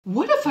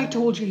What if I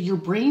told you your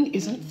brain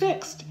isn't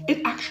fixed?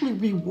 It actually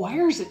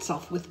rewires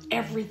itself with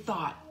every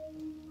thought.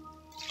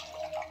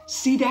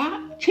 See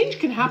that? Change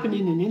can happen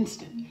in an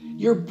instant.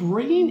 Your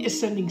brain is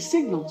sending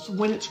signals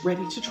when it's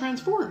ready to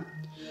transform.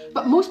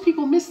 But most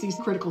people miss these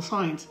critical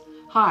signs.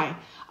 Hi,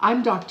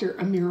 I'm Dr.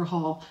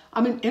 Amirah.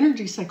 I'm an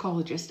energy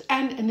psychologist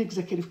and an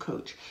executive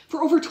coach.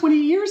 For over 20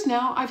 years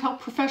now, I've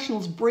helped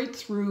professionals break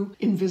through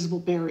invisible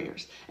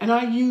barriers. And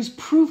I use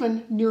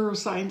proven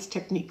neuroscience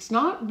techniques,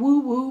 not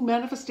woo-woo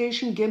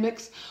manifestation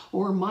gimmicks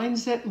or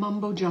mindset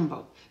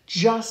mumbo-jumbo.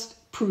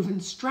 Just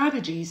proven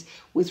strategies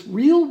with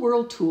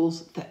real-world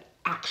tools that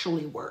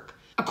actually work.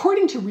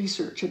 According to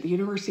research at the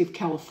University of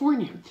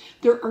California,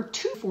 there are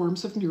two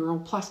forms of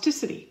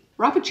neuroplasticity.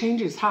 Rapid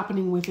changes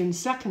happening within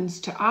seconds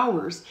to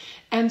hours,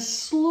 and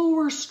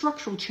slower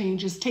structural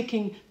changes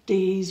taking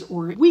days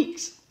or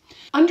weeks.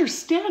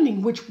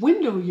 Understanding which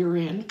window you're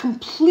in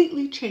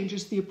completely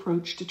changes the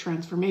approach to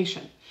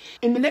transformation.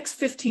 In the next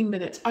 15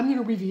 minutes, I'm going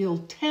to reveal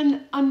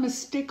 10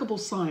 unmistakable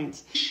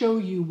signs to show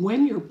you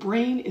when your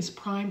brain is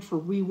primed for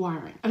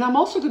rewiring. And I'm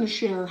also going to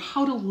share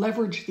how to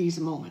leverage these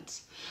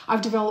moments.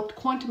 I've developed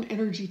quantum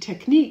energy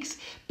techniques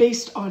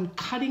based on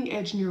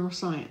cutting-edge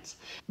neuroscience.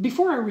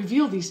 Before I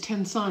reveal these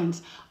 10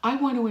 signs, I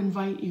want to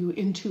invite you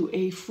into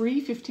a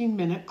free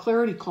 15-minute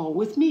clarity call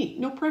with me.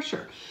 No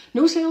pressure,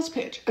 no sales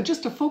pitch,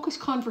 just a focused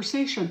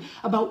conversation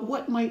about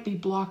what might be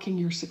blocking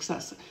your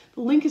success.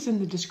 The link is in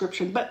the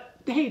description, but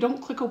hey,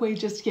 don't click away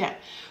just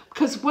yet,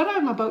 because what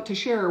I'm about to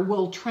share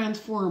will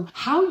transform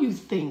how you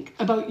think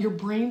about your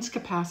brain's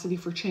capacity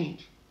for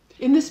change.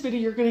 In this video,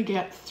 you're going to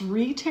get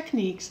 3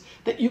 techniques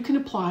that you can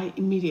apply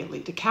immediately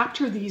to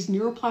capture these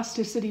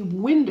neuroplasticity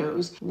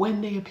windows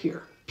when they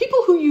appear.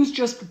 People who use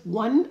just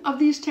one of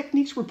these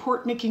techniques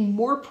report making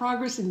more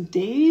progress in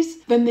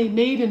days than they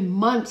made in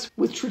months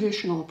with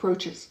traditional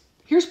approaches.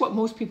 Here's what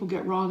most people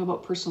get wrong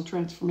about personal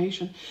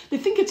transformation. They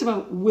think it's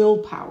about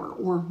willpower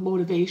or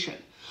motivation,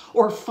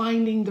 or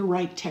finding the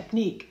right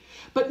technique.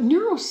 But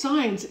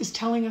neuroscience is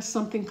telling us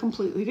something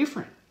completely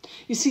different.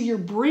 You see, your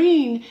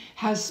brain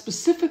has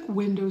specific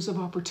windows of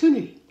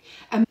opportunity.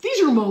 And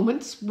these are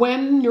moments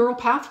when neural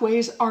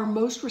pathways are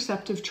most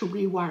receptive to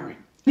rewiring.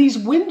 These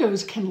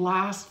windows can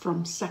last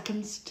from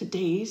seconds to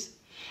days.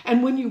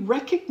 And when you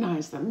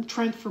recognize them,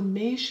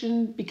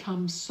 transformation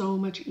becomes so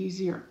much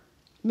easier.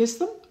 Miss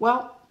them?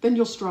 Well, then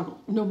you'll struggle,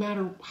 no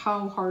matter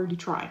how hard you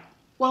try.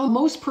 While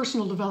most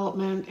personal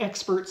development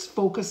experts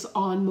focus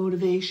on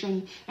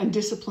motivation and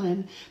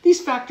discipline, these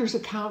factors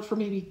account for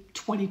maybe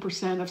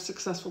 20% of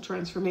successful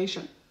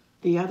transformation.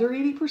 The other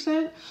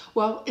 80%?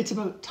 Well, it's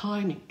about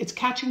timing. It's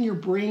catching your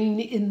brain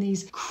in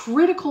these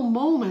critical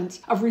moments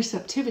of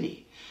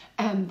receptivity.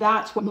 And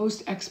that's what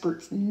most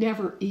experts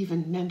never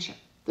even mention.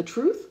 The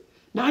truth?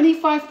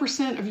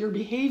 95% of your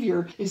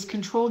behavior is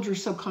controlled your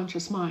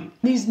subconscious mind.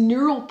 These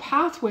neural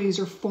pathways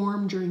are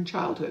formed during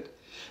childhood.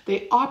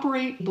 They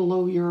operate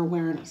below your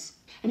awareness.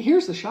 And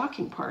here's the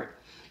shocking part.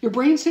 Your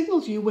brain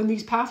signals you when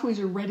these pathways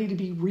are ready to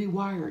be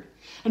rewired.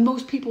 And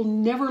most people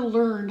never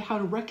learned how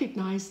to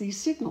recognize these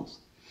signals.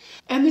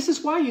 And this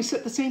is why you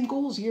set the same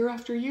goals year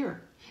after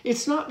year.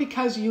 It's not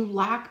because you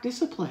lack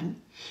discipline.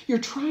 You're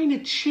trying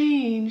to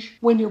change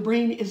when your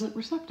brain isn't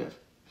receptive.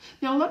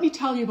 Now, let me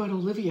tell you about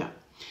Olivia.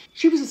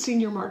 She was a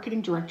senior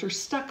marketing director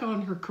stuck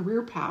on her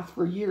career path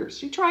for years.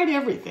 She tried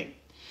everything.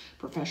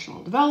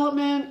 Professional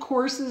development,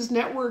 courses,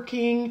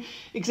 networking,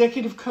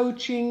 executive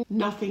coaching,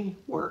 nothing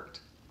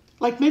worked.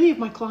 Like many of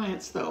my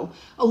clients though,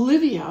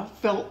 Olivia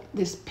felt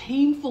this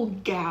painful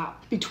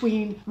gap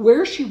between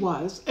where she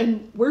was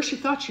and where she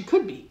thought she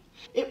could be.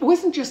 It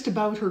wasn't just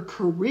about her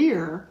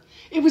career,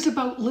 it was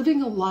about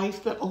living a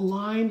life that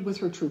aligned with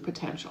her true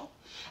potential.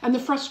 And the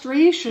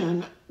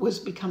frustration was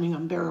becoming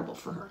unbearable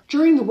for her.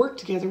 During the work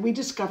together, we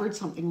discovered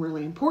something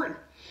really important.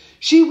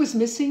 She was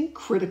missing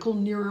critical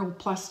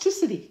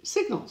neuroplasticity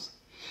signals.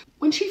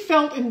 When she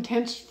felt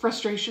intense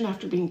frustration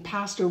after being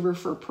passed over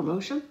for a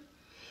promotion,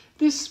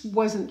 this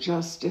wasn't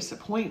just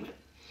disappointment.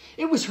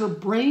 It was her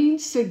brain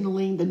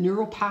signaling the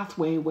neural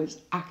pathway was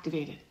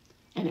activated,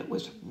 and it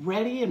was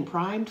ready and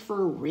primed for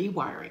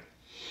rewiring.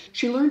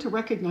 She learned to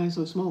recognize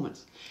those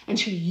moments, and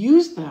she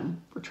used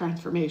them for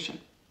transformation.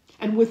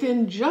 And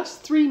within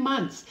just 3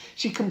 months,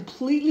 she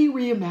completely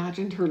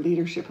reimagined her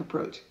leadership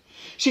approach.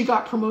 She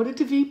got promoted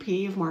to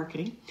VP of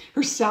marketing.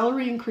 Her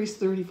salary increased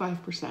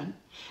 35%.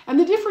 And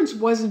the difference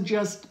wasn't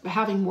just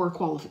having more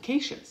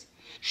qualifications.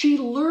 She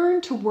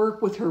learned to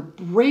work with her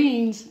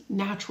brain's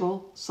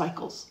natural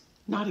cycles,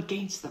 not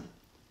against them.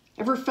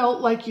 Ever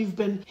felt like you've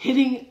been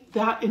hitting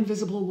that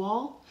invisible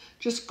wall?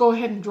 Just go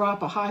ahead and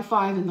drop a high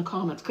five in the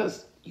comments,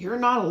 because you're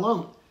not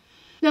alone.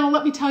 Now,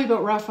 let me tell you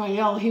about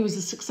Raphael. He was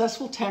a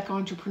successful tech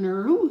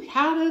entrepreneur who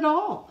had it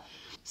all.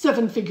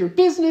 7-figure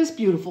business,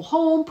 beautiful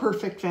home,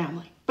 perfect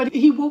family. But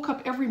he woke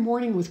up every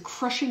morning with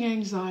crushing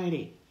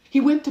anxiety. He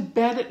went to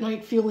bed at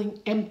night feeling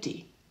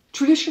empty.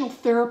 Traditional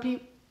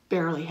therapy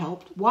barely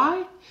helped.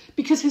 Why?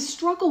 Because his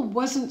struggle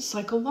wasn't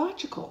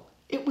psychological.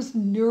 It was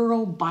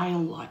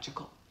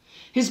neurobiological.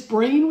 His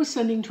brain was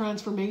sending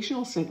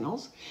transformational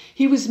signals.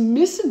 He was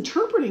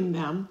misinterpreting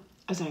them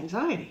as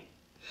anxiety.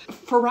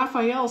 For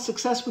Raphael,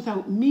 success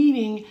without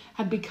meaning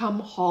had become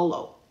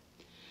hollow.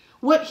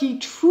 What he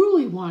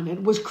truly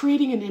wanted was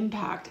creating an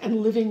impact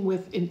and living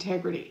with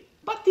integrity.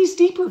 But these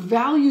deeper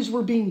values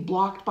were being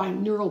blocked by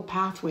neural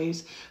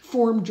pathways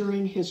formed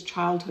during his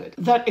childhood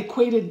that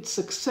equated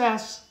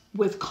success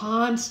with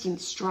constant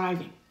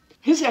striving.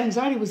 His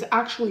anxiety was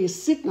actually a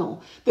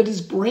signal that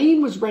his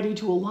brain was ready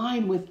to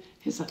align with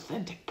his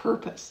authentic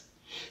purpose.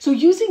 So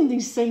using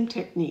these same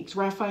techniques,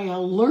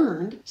 Raphael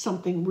learned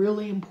something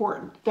really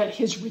important, that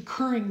his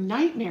recurring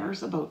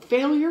nightmares about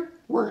failure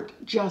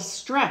weren't just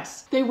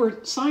stress. They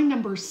were sign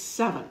number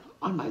 7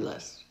 on my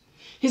list.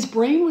 His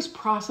brain was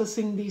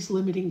processing these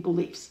limiting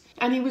beliefs,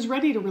 and he was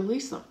ready to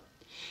release them.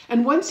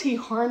 And once he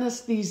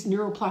harnessed these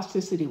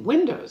neuroplasticity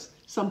windows,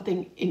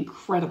 something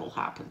incredible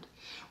happened.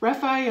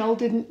 Raphael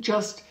didn't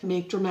just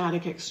make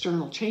dramatic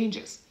external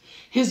changes.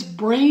 His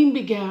brain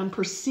began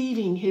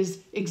perceiving his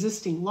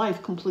existing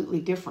life completely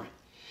different.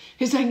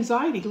 His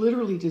anxiety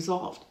literally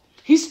dissolved.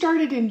 He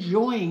started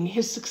enjoying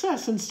his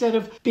success instead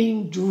of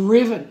being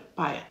driven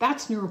by it.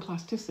 That's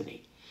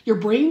neuroplasticity. Your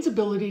brain's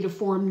ability to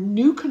form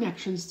new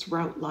connections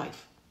throughout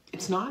life.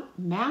 It's not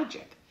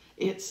magic,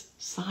 it's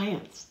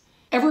science.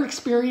 Ever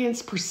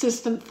experienced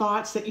persistent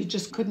thoughts that you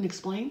just couldn't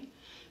explain?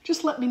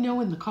 Just let me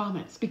know in the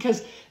comments,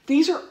 because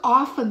these are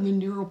often the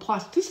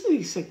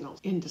neuroplasticity signals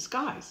in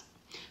disguise.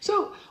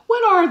 So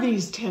what are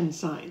these 10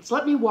 signs?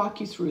 Let me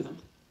walk you through them.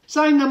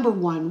 Sign number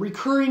 1,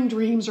 recurring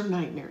dreams or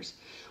nightmares.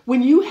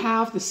 When you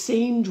have the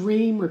same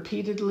dream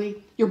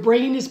repeatedly, your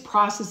brain is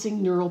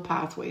processing neural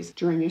pathways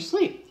during your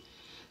sleep.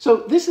 So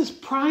this is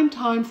prime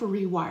time for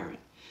rewiring.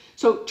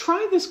 So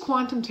try this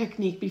quantum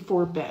technique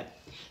before bed.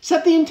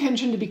 Set the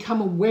intention to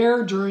become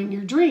aware during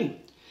your dream.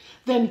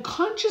 Then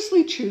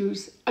consciously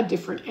choose a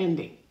different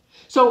ending.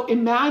 So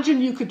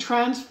imagine you could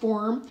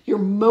transform your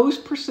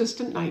most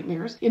persistent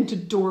nightmares into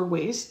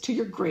doorways to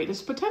your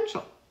greatest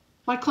potential.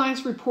 My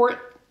clients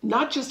report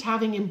not just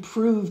having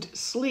improved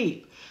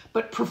sleep,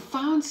 but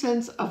profound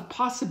sense of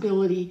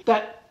possibility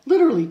that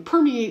literally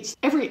permeates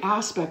every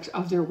aspect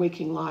of their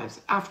waking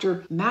lives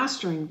after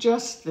mastering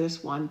just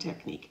this one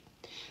technique.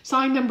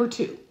 Sign number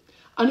 2,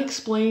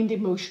 unexplained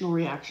emotional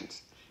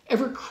reactions.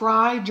 Ever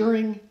cry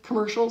during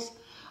commercials?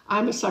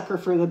 I'm a sucker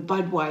for the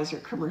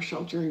Budweiser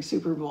commercial during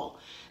Super Bowl.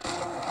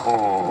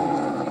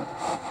 Oh,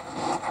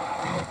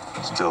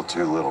 still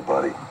too little,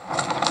 buddy.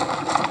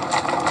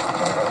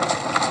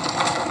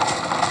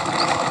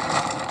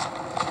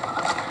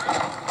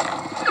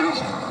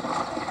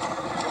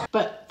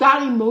 But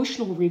that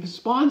emotional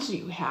response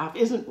you have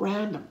isn't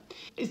random.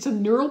 It's a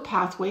neural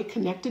pathway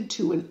connected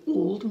to an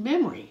old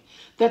memory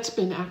that's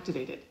been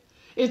activated.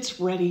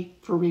 It's ready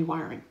for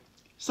rewiring.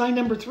 Sign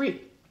number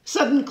 3,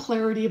 sudden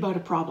clarity about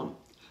a problem.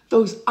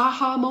 Those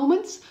aha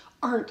moments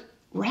aren't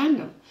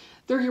random.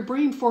 They're your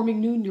brain forming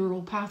new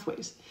neural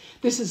pathways.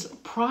 This is a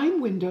prime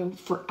window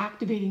for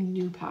activating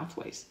new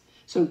pathways.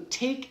 So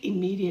take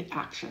immediate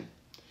action.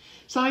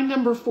 Sign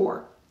number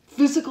 4,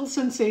 physical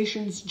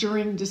sensations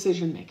during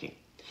decision making.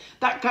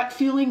 That gut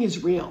feeling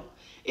is real.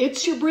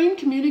 It's your brain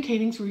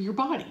communicating through your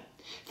body.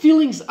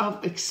 Feelings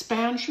of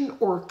expansion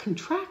or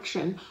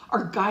contraction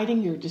are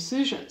guiding your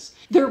decisions.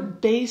 They're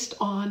based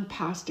on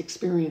past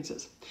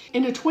experiences.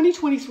 In a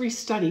 2023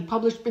 study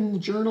published in the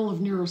Journal of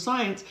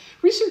Neuroscience,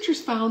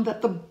 researchers found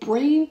that the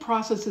brain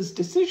processes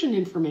decision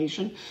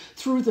information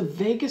through the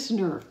vagus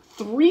nerve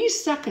 3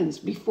 seconds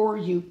before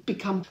you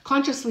become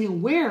consciously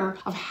aware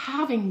of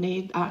having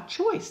made that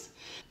choice.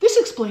 This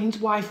explains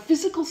why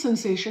physical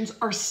sensations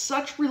are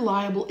such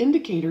reliable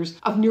indicators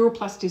of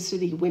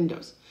neuroplasticity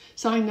windows.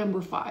 Sign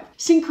number 5,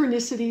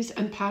 synchronicities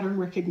and pattern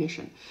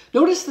recognition.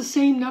 Notice the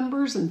same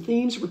numbers and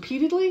themes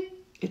repeatedly?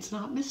 It's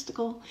not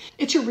mystical.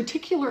 It's your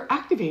reticular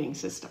activating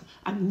system,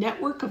 a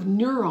network of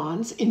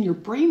neurons in your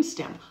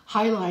brainstem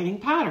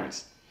highlighting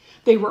patterns.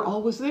 They were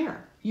always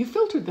there. You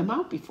filtered them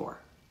out before.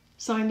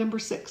 Sign number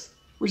 6,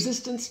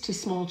 resistance to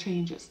small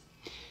changes.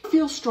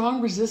 Feel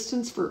strong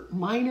resistance for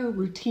minor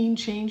routine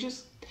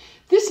changes?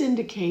 This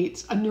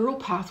indicates a neural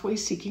pathway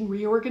seeking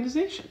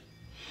reorganization.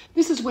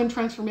 This is when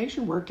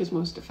transformation work is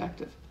most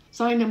effective.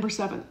 Sign number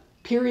 7,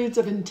 periods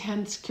of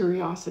intense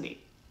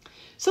curiosity.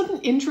 Sudden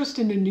interest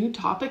in a new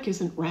topic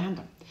isn't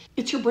random.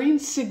 It's your brain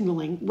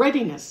signaling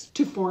readiness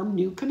to form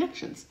new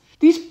connections.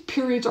 These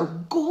periods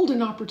are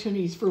golden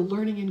opportunities for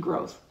learning and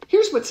growth.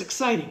 Here's what's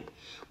exciting.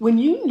 When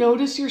you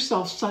notice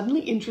yourself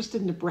suddenly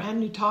interested in a brand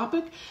new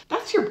topic,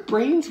 that's your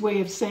brain's way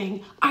of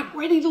saying, I'm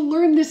ready to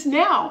learn this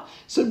now.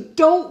 So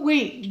don't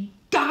wait,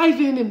 dive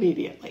in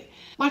immediately.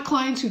 My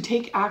clients who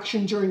take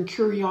action during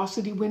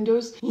curiosity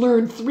windows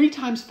learn 3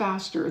 times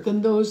faster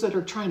than those that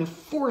are trying to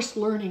force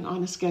learning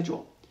on a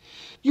schedule.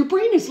 Your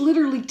brain is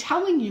literally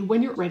telling you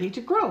when you're ready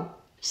to grow.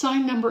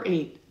 Sign number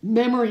 8,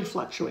 memory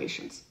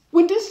fluctuations.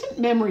 When distant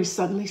memories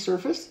suddenly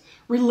surface,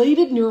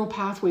 related neural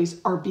pathways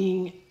are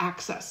being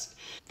accessed.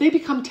 They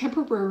become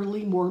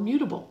temporarily more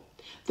mutable.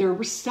 They're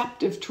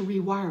receptive to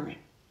rewiring.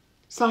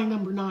 Sign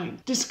number 9,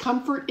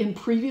 discomfort in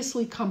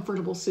previously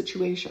comfortable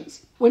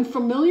situations. When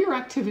familiar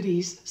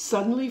activities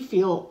suddenly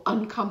feel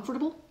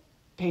uncomfortable,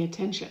 pay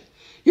attention.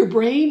 Your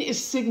brain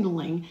is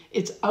signaling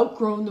it's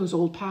outgrown those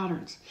old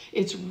patterns.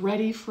 It's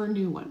ready for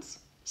new ones.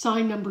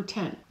 Sign number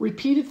 10,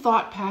 repeated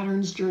thought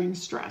patterns during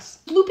stress.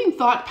 Looping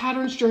thought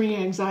patterns during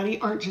anxiety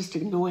aren't just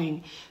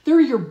annoying.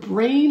 They're your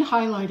brain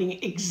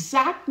highlighting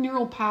exact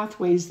neural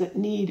pathways that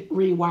need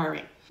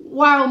rewiring.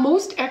 While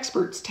most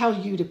experts tell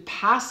you to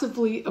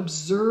passively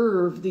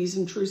observe these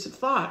intrusive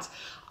thoughts,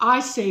 I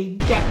say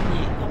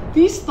detonate them.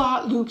 These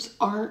thought loops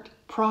aren't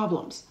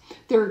problems.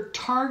 They're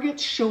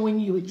targets showing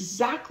you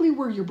exactly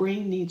where your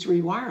brain needs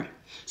rewiring.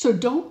 So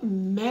don't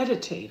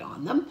meditate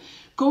on them.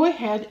 Go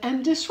ahead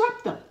and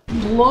disrupt them.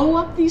 Blow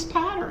up these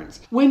patterns.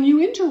 When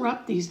you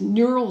interrupt these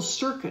neural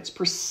circuits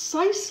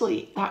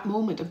precisely at that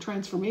moment of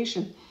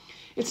transformation,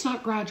 it's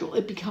not gradual,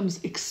 it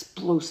becomes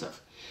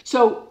explosive.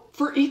 So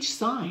for each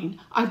sign,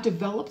 I've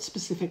developed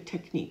specific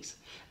techniques.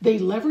 They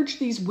leverage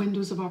these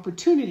windows of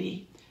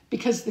opportunity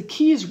because the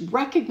key is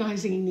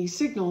recognizing these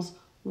signals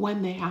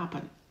when they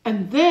happen,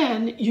 and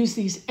then use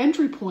these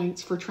entry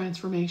points for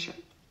transformation.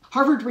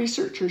 Harvard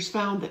researchers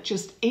found that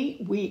just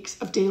 8 weeks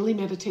of daily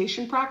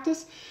meditation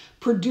practice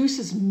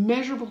produces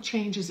measurable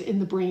changes in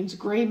the brain's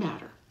gray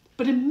matter.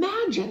 But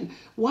imagine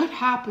what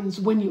happens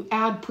when you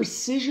add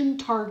precision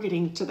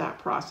targeting to that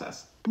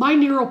process. My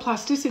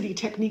neuroplasticity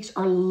techniques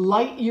are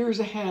light years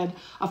ahead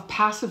of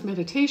passive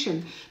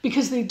meditation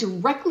because they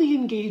directly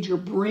engage your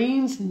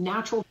brain's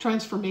natural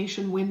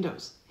transformation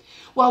windows.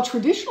 While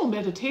traditional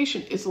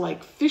meditation is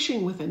like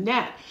fishing with a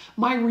net,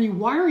 my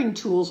rewiring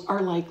tools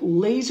are like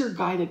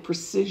laser-guided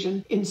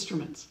precision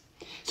instruments.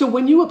 So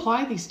when you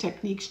apply these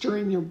techniques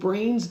during your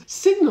brain's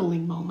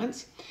signaling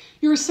moments,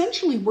 you're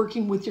essentially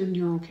working with your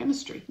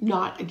neurochemistry,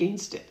 not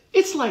against it.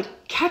 It's like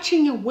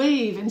catching a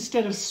wave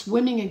instead of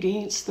swimming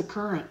against the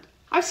current.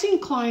 I've seen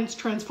clients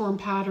transform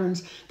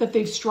patterns that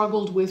they've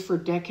struggled with for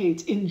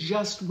decades in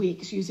just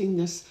weeks using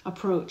this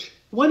approach.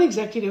 One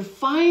executive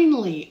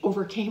finally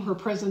overcame her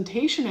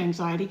presentation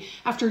anxiety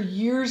after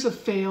years of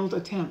failed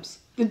attempts.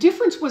 The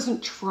difference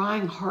wasn't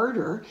trying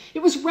harder,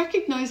 it was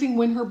recognizing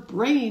when her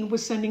brain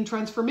was sending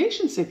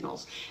transformation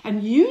signals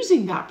and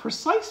using that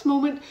precise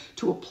moment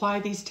to apply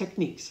these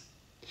techniques.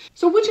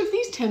 So which of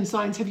these 10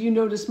 signs have you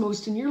noticed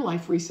most in your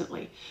life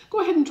recently?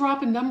 Go ahead and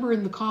drop a number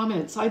in the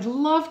comments. I'd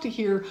love to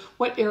hear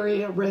what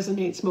area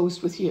resonates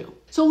most with you.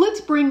 So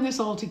let's bring this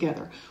all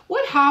together.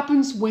 What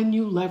happens when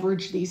you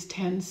leverage these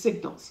 10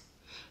 signals?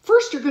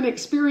 First, you're going to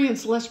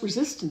experience less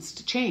resistance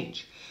to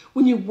change.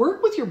 When you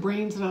work with your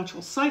brain's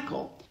natural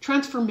cycle,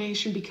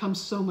 transformation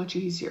becomes so much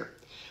easier.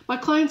 My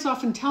clients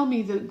often tell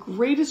me the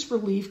greatest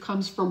relief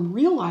comes from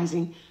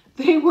realizing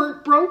they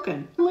weren't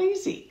broken,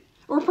 lazy,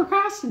 or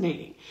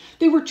procrastinating.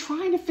 They were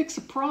trying to fix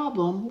a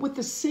problem with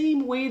the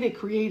same way they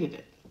created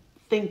it,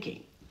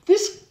 thinking.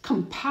 This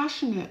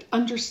compassionate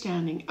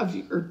understanding of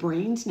your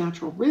brain's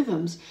natural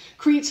rhythms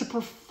creates a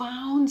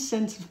profound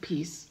sense of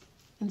peace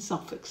and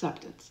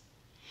self-acceptance.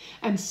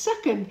 And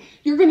second,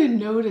 you're going to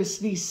notice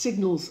these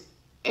signals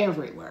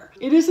everywhere.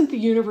 It isn't the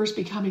universe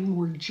becoming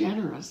more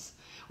generous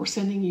or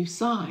sending you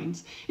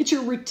signs. It's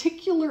your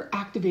reticular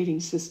activating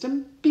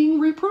system being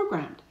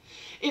reprogrammed.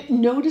 It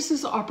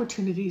notices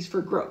opportunities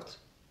for growth.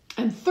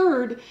 And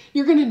third,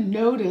 you're going to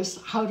notice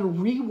how to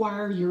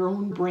rewire your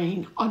own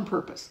brain on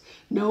purpose.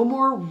 No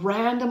more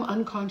random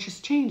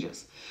unconscious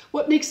changes.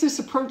 What makes this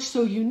approach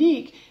so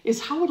unique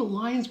is how it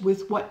aligns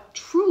with what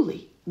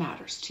truly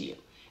matters to you.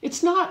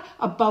 It's not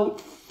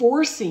about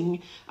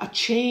forcing a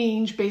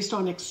change based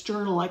on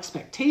external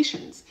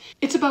expectations.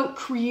 It's about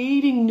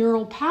creating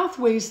neural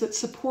pathways that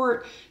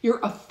support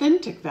your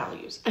authentic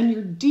values and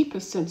your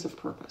deepest sense of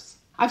purpose.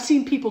 I've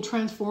seen people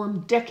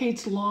transform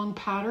decades-long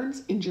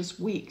patterns in just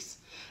weeks.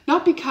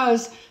 Not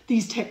because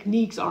these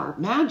techniques are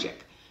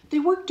magic. They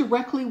work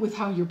directly with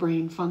how your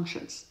brain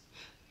functions.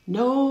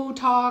 No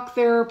talk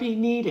therapy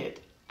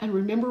needed. And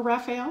remember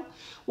Raphael?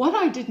 What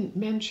I didn't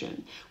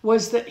mention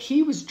was that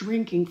he was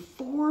drinking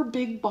 4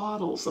 big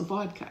bottles of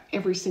vodka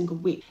every single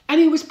week. And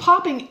he was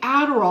popping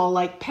Adderall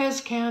like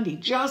Pez candy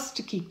just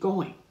to keep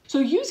going. So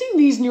using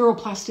these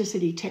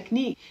neuroplasticity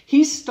techniques,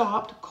 he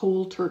stopped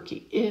cold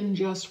turkey in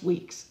just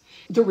weeks.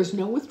 There was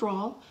no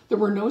withdrawal, there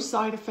were no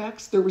side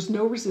effects, there was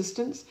no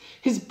resistance.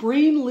 His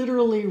brain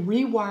literally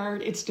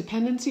rewired its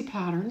dependency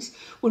patterns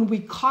when we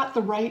caught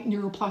the right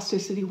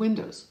neuroplasticity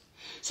windows.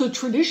 So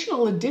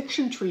traditional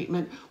addiction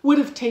treatment would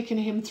have taken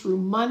him through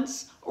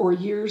months or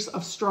years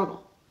of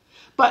struggle.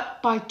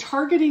 But by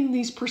targeting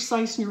these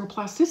precise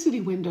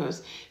neuroplasticity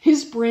windows,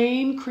 his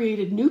brain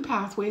created new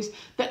pathways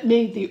that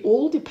made the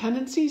old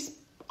dependencies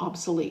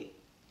obsolete.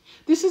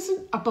 This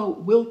isn't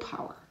about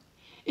willpower.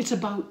 It's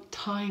about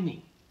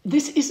timing.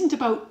 This isn't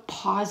about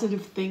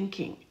positive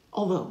thinking,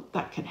 although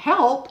that can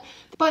help,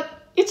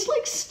 but it's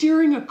like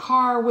steering a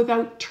car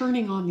without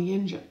turning on the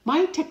engine.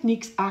 My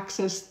techniques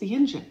access the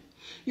engine,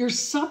 your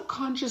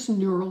subconscious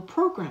neural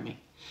programming.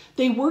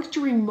 They work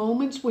during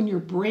moments when your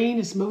brain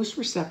is most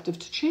receptive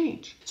to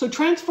change. So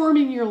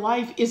transforming your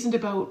life isn't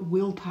about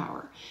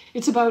willpower.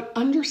 It's about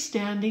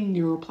understanding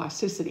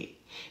neuroplasticity.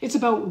 It's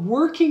about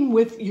working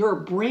with your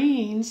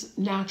brain's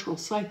natural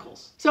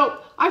cycles. So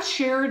I've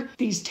shared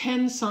these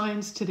 10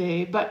 signs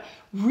today, but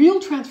real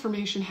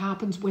transformation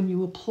happens when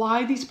you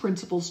apply these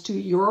principles to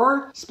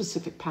your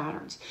specific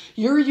patterns.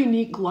 Your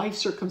unique life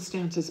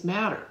circumstances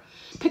matter.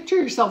 Picture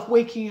yourself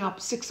waking up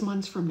 6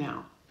 months from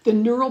now. The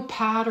neural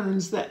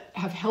patterns that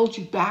have held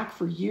you back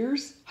for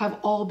years have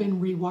all been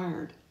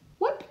rewired.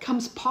 What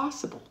becomes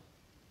possible?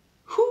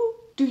 Who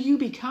do you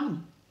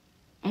become?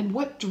 And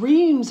what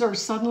dreams are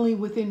suddenly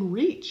within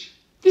reach?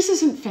 This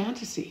isn't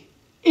fantasy.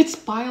 It's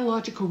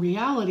biological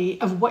reality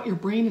of what your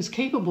brain is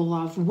capable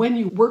of when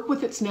you work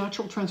with its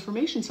natural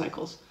transformation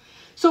cycles.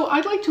 So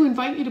I'd like to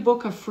invite you to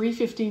book a free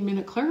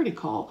 15-minute clarity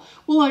call.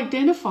 We'll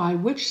identify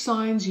which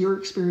signs you're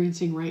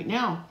experiencing right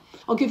now.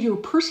 I'll give you a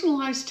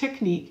personalized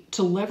technique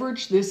to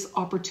leverage this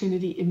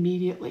opportunity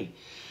immediately.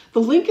 The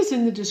link is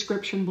in the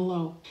description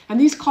below. And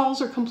these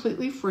calls are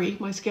completely free.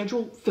 My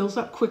schedule fills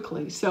up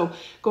quickly, so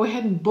go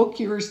ahead and book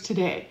yours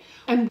today.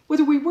 And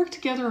whether we work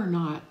together or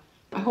not,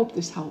 I hope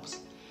this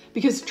helps.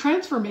 Because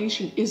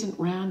transformation isn't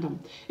random.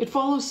 It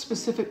follows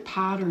specific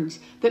patterns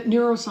that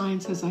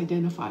neuroscience has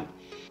identified.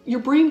 Your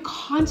brain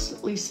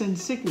constantly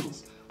sends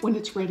signals when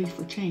it's ready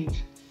for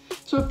change.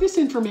 So if this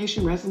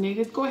information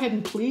resonated, go ahead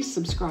and please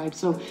subscribe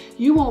so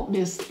you won't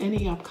miss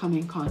any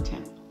upcoming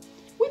content.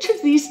 Which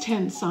of these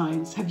 10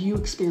 signs have you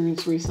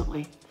experienced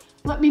recently?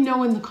 Let me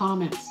know in the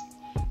comments.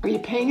 Are you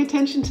paying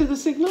attention to the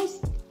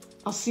signals?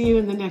 I'll see you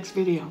in the next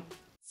video.